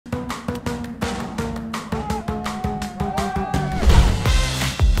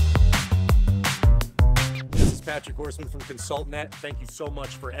Patrick Horseman from ConsultNet. Thank you so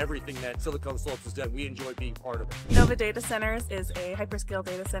much for everything that Silicon Slopes has done. We enjoy being part of it. Nova Data Centers is a hyperscale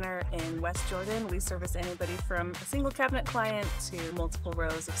data center in West Jordan. We service anybody from a single cabinet client to multiple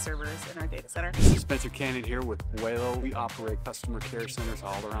rows of servers in our data center. This is Spencer Cannon here with Waylo. We operate customer care centers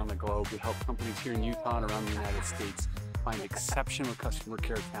all around the globe. We help companies here in Utah and around the United States find exceptional customer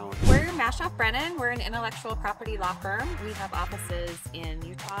care talent. We're Mashoff Brennan. We're an intellectual property law firm. We have offices in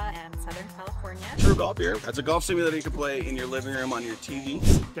Utah and Southern California. True Golf here. That's a golf simulator you can play in your living room on your TV.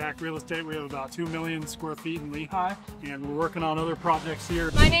 DAC Real Estate, we have about 2 million square feet in Lehigh, and we're working on other projects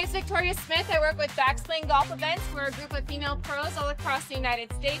here. My name is Victoria Smith. I work with Backsling Golf Events. We're a group of female pros all across the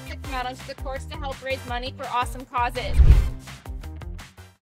United States that come out onto the course to help raise money for awesome causes.